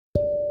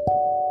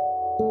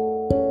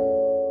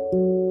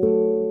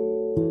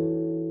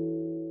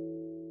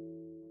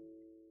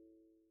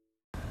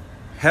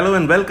Hello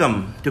and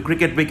welcome to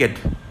Cricket Wicket.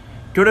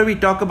 Today we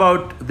talk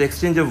about the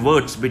exchange of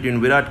words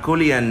between Virat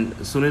Kohli and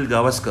Sunil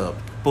Gavaskar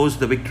post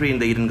the victory in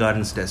the Eden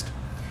Gardens Test.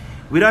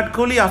 Virat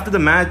Kohli after the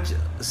match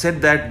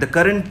said that the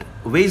current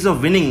ways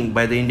of winning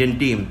by the Indian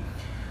team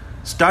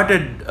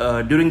started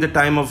during the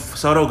time of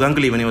Sourav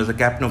Ganguly when he was the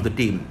captain of the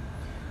team.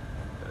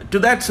 To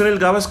that Sunil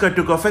Gavaskar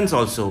took offence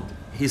also.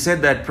 He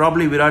said that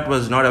probably Virat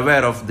was not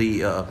aware of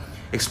the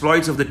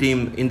exploits of the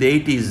team in the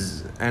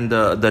 80s and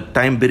the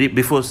time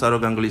before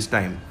Sourav Ganguly's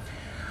time.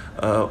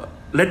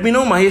 Let me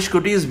know Mahesh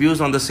Kutty's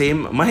views on the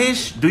same.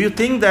 Mahesh, do you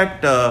think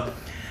that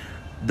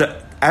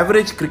the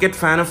average cricket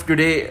fan of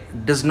today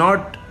does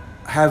not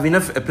have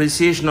enough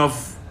appreciation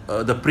of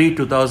the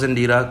pre-2000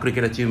 era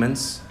cricket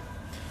achievements?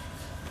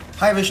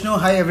 Hi Vishnu,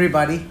 hi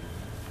everybody.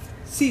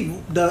 See,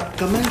 the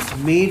comments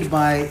made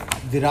by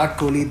Virat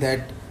Kohli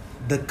that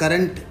the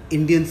current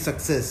Indian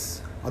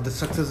success or the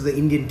success of the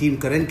Indian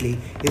team currently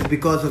is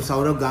because of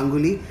Sourav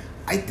Ganguly.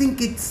 I think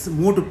it's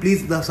more to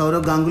please the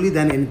Sourav Ganguly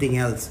than anything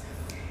else.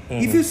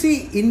 If you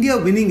see, India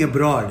winning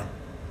abroad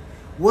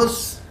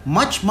was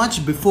much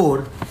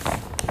before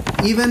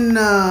even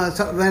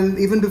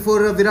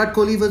before Virat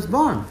Kohli was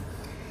born.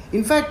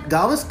 In fact,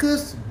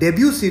 Gavaskar's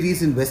debut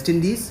series in West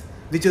Indies,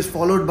 which was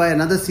followed by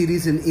another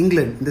series in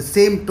England, in the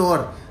same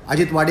tour,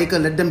 Ajit Wadekar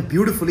led them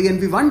beautifully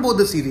and we won both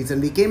the series and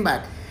we came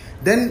back.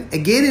 Then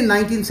again in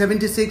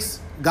 1976,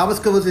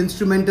 Gavaskar was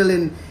instrumental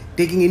in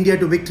taking India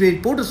to victory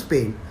in Port of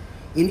Spain.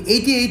 In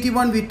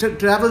 80-81, we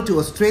travelled to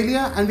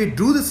Australia and we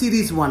drew the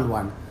series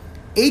 1-1.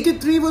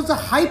 83 was the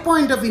high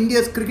point of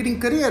India's cricketing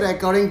career,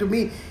 according to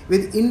me,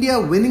 with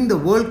India winning the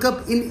World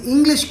Cup in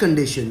English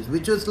conditions,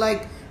 which was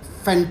like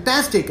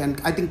fantastic. And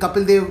I think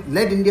Kapil Dev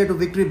led India to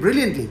victory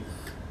brilliantly.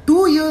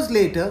 2 years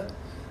later,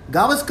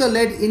 Gavaskar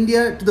led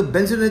India to the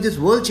Benson Hedges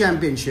World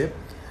Championship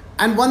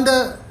and won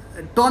the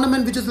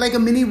tournament, which was like a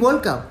mini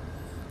World Cup.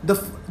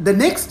 The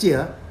next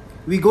year,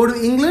 we go to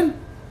England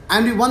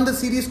and we won the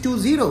series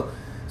 2-0.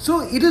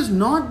 So it is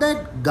not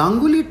that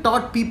Ganguly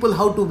taught people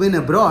how to win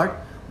abroad,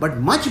 but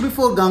much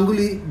before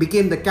Ganguly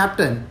became the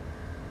captain,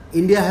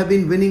 India have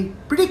been winning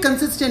pretty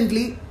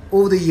consistently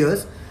over the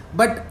years.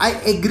 But I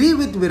agree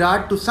with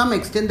Virat to some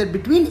extent that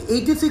between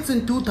 86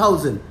 and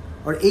 2000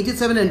 or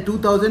 87 and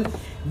 2000,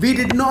 we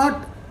did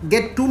not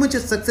get too much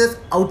of success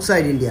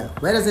outside India.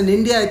 Whereas in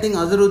India, I think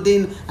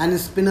Azharuddin and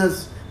his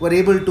spinners were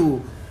able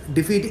to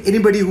defeat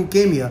anybody who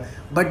came here.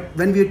 But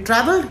when we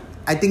travelled,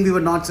 I think we were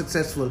not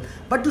successful.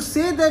 But to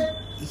say that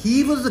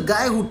he was the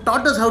guy who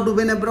taught us how to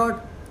win abroad,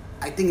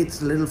 I think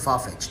it's a little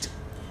far-fetched.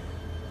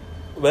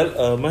 Well,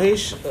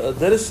 Mahesh,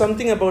 there is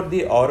something about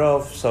the aura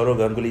of Sourav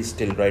Ganguly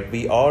still, right?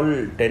 We all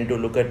tend to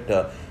look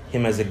at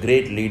him as a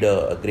great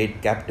leader, a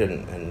great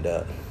captain, and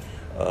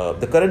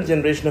the current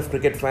generation of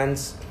cricket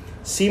fans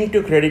seem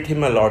to credit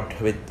him a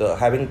lot with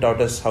having taught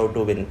us how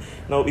to win.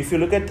 Now, if you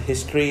look at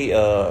history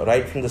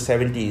right from the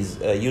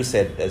 70s, you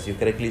said, as you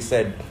correctly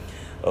said,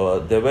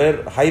 there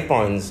were high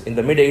points. In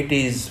the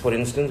mid-80s, for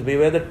instance, we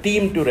were the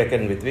team to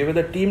reckon with. We were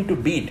the team to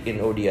beat in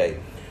ODI.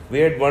 We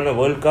had won a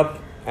World Cup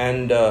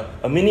and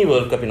a mini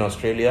World Cup in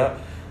Australia,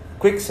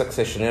 quick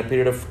succession, in a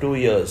period of 2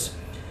 years.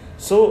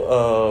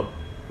 So,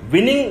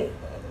 winning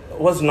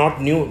was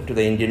not new to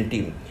the Indian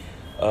team.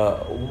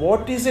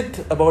 What is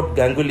it about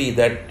Ganguly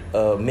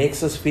that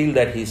makes us feel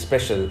that he's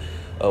special?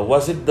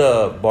 Was it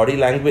the body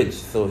language,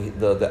 so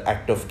the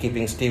act of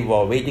keeping Steve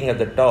Waugh waiting at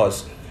the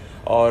toss,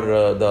 or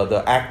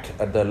the act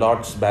at the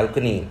Lord's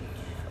balcony?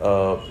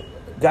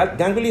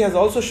 Ganguly has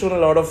also shown a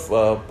lot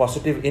of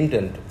positive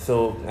intent.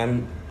 So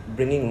I'm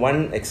bringing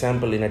one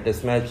example in a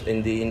test match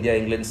in the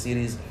India-England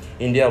series.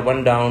 India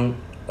one down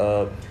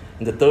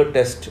in the third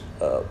test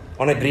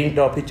on a green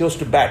top. He chose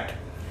to bat.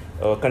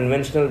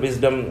 Conventional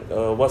wisdom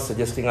was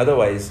suggesting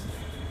otherwise.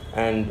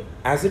 And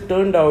as it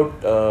turned out,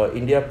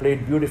 India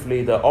played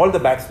beautifully. All the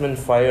batsmen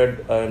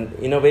fired. And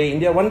in a way,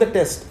 India won the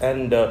test.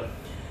 And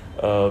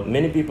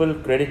many people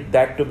credit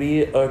that to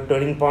be a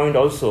turning point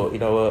also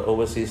in our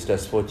overseas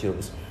test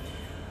fortunes.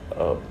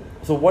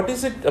 So what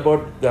is it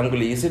about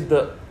Ganguly? Is it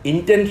the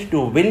intent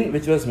to win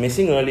which was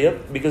missing earlier?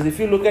 Because if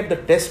you look at the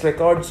test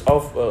records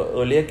of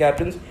earlier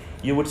captains,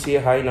 you would see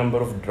a high number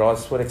of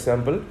draws, for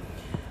example.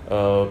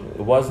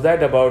 Was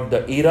that about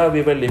the era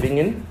we were living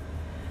in?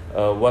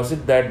 Was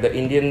it that the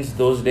Indians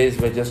those days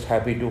were just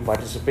happy to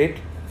participate?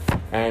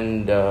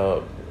 And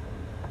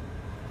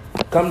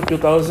come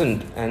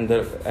 2000 and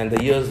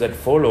the years that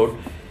followed,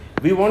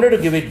 we wanted to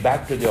give it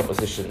back to the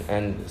opposition.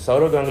 And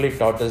Sourav Ganguly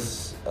taught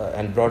us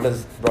and brought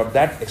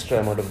that extra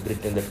amount of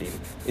grit in the team.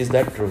 Is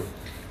that true?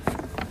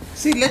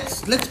 See,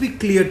 let's be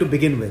clear to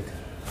begin with.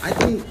 I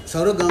think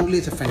Sourav Ganguly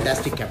is a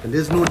fantastic captain.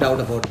 There's no doubt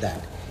about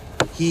that.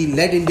 He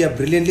led India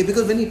brilliantly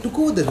because when he took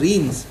over the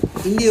reins,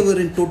 India were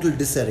in total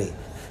disarray.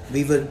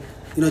 We were,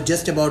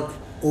 just about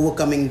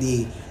overcoming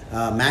the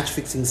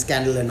match-fixing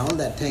scandal and all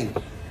that thing.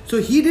 So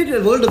he did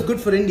a world of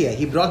good for India.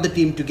 He brought the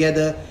team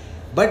together.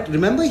 But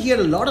remember, he had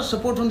a lot of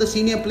support from the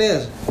senior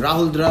players.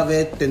 Rahul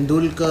Dravid,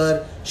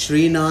 Tendulkar,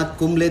 Srinath,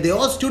 Kumble, they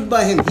all stood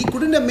by him. He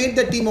couldn't have made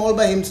that team all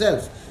by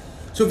himself.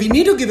 So we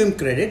need to give him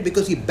credit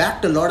because he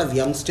backed a lot of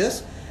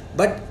youngsters.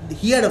 but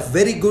he had a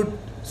very good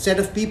set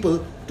of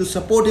people to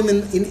support him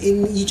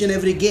in each and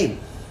every game.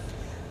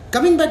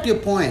 Coming back to your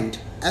point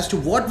as to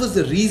what was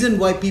the reason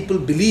why people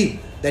believe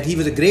that he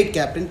was a great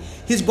captain,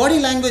 his body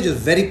language is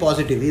very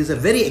positive. He is a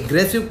very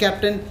aggressive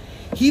captain.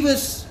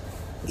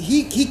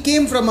 He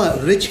came from a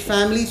rich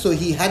family, so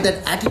he had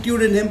that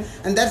attitude in him,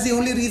 and that's the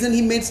only reason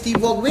he made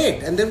Steve Waugh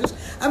wait.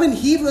 And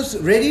he was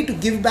ready to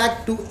give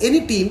back to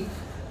any team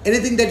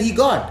anything that he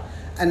got,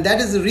 and that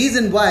is the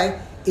reason why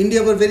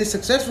India were very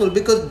successful,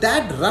 because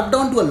that rubbed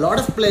on to a lot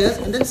of players,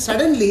 and then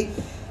suddenly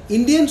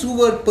Indians who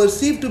were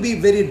perceived to be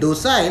very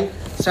docile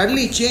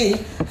suddenly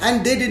changed,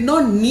 and they did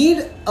not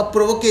need a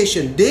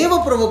provocation. They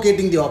were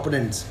provocating the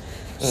opponents.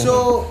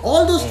 So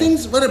all those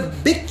things were a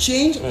big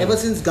change ever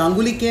since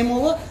Ganguly came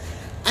over.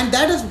 And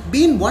that has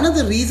been one of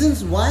the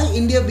reasons why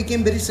India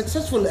became very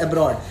successful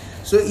abroad.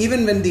 So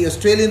even when the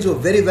Australians were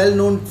very well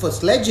known for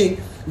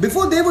sledging,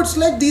 before they would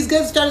sledge, these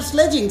guys started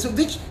sledging, so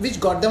which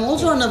got them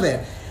also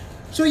unaware.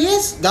 So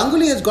yes,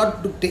 Ganguly has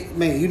got to take.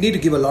 You need to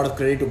give a lot of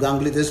credit to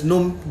Ganguly.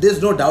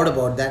 There's no doubt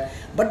about that.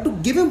 But to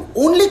give him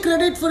only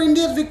credit for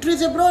India's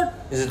victories abroad,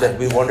 is it that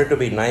we wanted to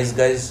be nice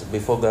guys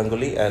before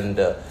Ganguly, and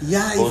if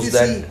you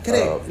see,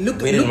 correct.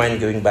 We didn't mind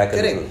giving back a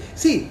little.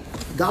 See,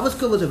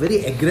 Gavaskar was a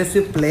very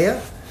aggressive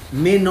player.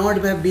 May not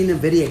have been a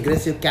very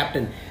aggressive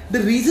captain. The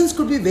reasons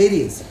could be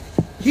various.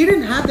 He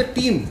didn't have the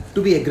team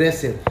to be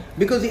aggressive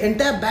because the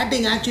entire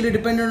batting actually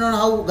depended on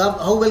how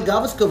well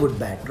Gavaskar would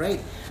bat, right?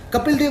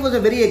 Kapil Dev was a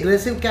very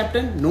aggressive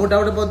captain, no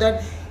doubt about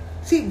that.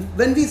 See,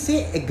 when we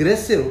say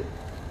aggressive,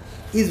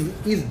 is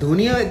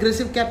Dhoni an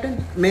aggressive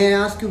captain? May I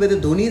ask you whether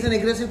Dhoni is an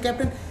aggressive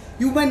captain?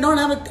 You might not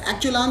have an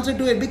actual answer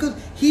to it because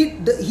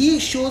he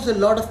shows a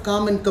lot of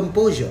calm and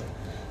composure.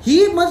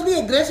 He must be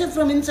aggressive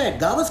from inside.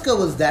 Gavaskar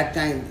was that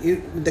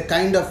kind. The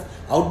kind of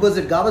outburst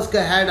that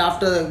Gavaskar had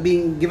after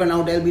being given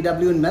out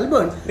LBW in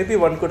Melbourne. Maybe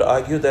one could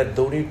argue that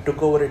Dhoni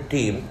took over a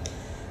team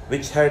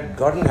which had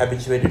gotten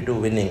habituated to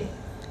winning.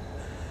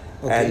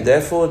 Okay. And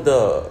therefore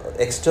the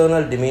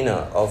external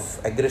demeanor of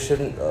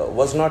aggression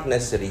was not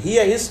necessary.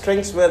 His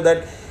strengths were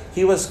that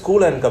he was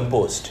cool and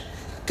composed.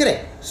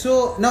 Correct.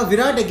 So now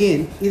Virat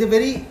again is a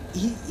very...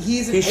 He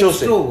is an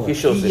extrovert.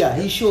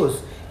 He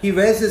shows. He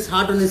wears his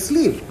heart on his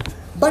sleeve.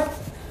 But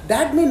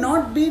that may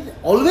not be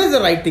always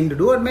the right thing to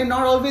do, or may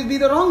not always be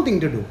the wrong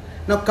thing to do.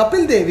 Now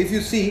Kapil Dev, if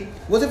you see,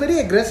 was a very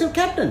aggressive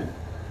captain.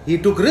 He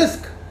took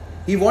risk.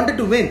 He wanted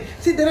to win.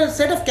 See, there are a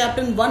set of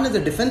captains. One is a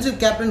defensive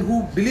captain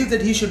who believes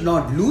that he should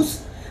not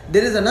lose.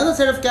 There is another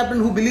set of captain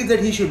who believes that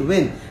he should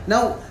win.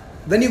 Now,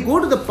 when you go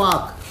to the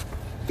park,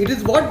 it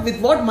is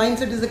with what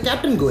mindset is the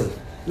captain going?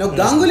 Now,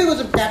 Ganguly was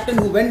a captain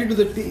who went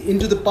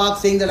into the park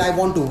saying that I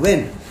want to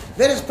win.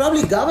 Whereas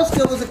probably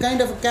Gavaskar was a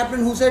kind of a captain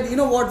who said, you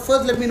know what,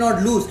 first let me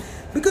not lose.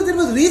 Because there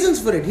was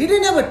reasons for it. He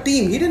didn't have a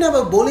team. He didn't have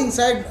a bowling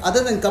side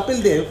other than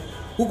Kapil Dev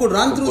who could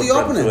run through the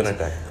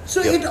opponents.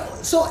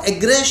 So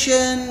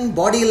aggression,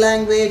 body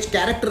language,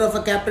 character of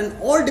a captain,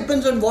 all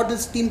depends on what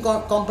his team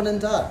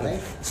components are,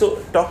 right? So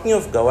talking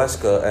of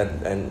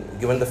Gavaskar and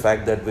given the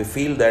fact that we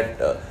feel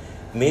that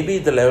maybe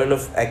the level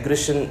of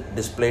aggression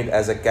displayed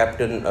as a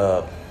captain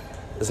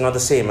is not the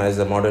same as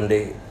a modern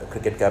day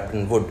cricket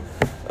captain would.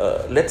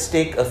 Let's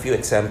take a few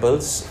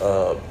examples.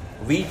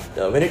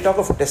 When we talk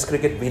of Test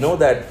cricket, we know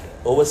that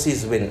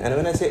overseas win, and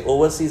when I say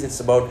overseas, it's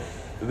about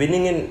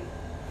winning in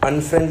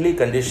unfriendly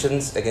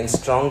conditions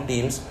against strong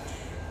teams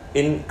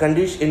in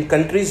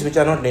countries which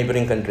are not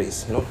neighbouring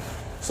countries.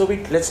 So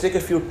let's take a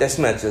few Test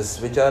matches,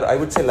 which are, I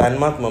would say,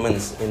 landmark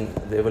moments in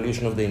the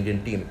evolution of the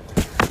Indian team.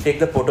 Take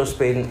the Port of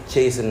Spain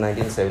chase in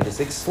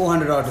 1976.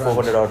 400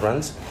 odd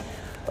runs.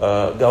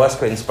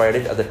 Gavaskar inspired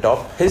it at the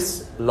top.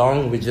 His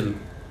long vigil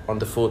on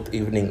the fourth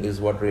evening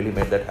is what really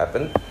made that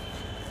happen.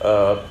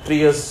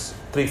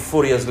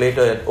 4 years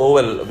later at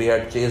Oval, we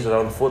had chased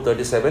around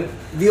 437.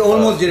 We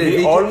almost did it.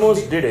 We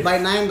almost did it. By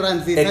 9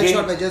 runs. We fell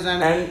short by just 9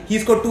 runs. He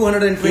scored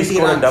 220 runs. He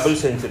scored a double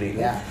century.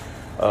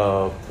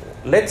 Yeah.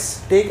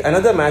 Let's take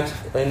another match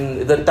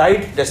in the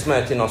tied Test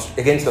match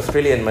against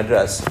Australia in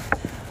Madras.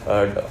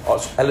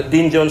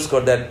 Dean Jones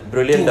scored that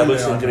brilliant double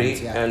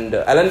century, and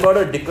Alan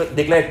Border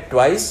declared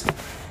twice,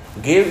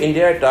 gave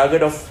India a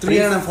target of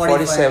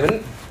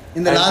 347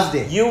 in the last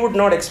day. You would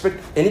not expect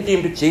any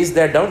team to chase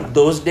that down.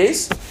 Those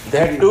days, they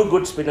had two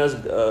good spinners,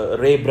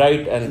 Ray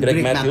Bright and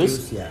Greg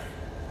Matthews.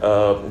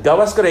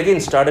 Gavaskar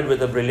again started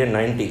with a brilliant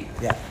 90.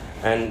 Yeah.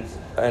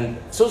 And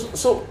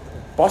so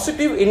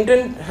positive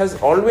intent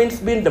has always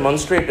been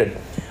demonstrated.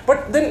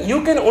 But then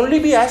you can only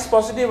be as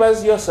positive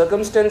as your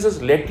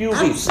circumstances let you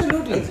be.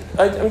 Absolutely.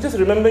 I'm just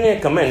remembering a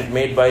comment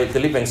made by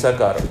Dilip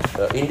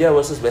Vengsakar, India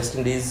versus West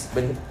Indies,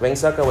 when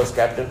Vengsakar was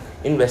captain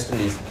in West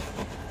Indies.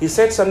 He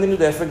said something to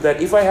the effect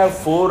that if I have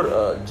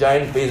 4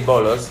 giant pace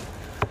bowlers,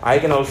 I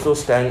can also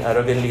stand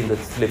arrogantly in the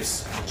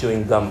slips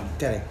chewing gum.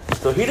 Correct.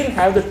 So he didn't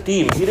have the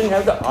team, he didn't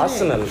have the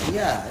arsenal.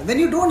 Yeah. When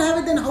you don't have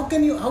it, then how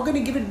can you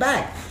give it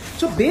back?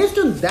 So based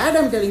on that,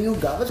 I'm telling you,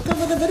 Gavaskar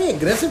was a very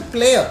aggressive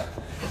player.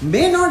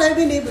 May not have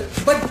been able,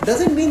 but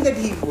doesn't mean that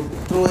he would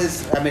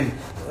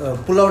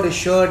pull out his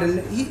shirt, and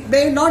he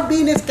may not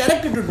be in his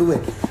character to do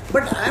it.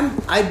 But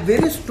I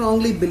very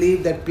strongly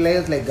believe that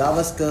players like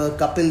Gavaskar,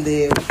 Kapil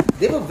Dev,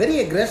 they were very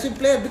aggressive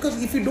players,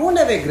 because if you don't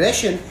have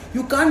aggression,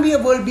 you can't be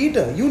a world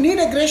beater. You need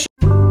aggression.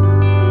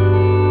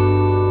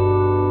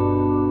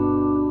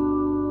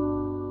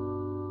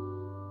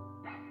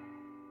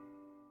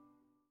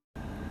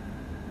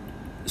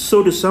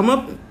 So to sum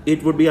up,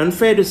 it would be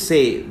unfair to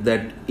say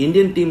that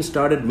Indian team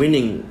started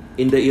winning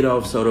in the era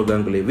of Sourav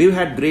Ganguly. We've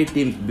had great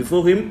teams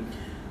before him.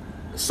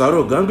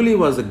 Sourav Ganguly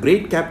was a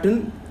great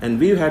captain, and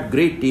we've had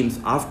great teams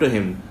after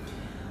him.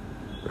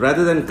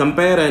 Rather than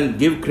compare and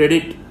give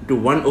credit to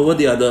one over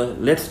the other,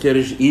 let's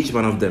cherish each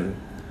one of them.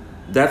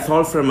 That's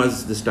all from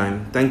us this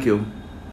time. Thank you.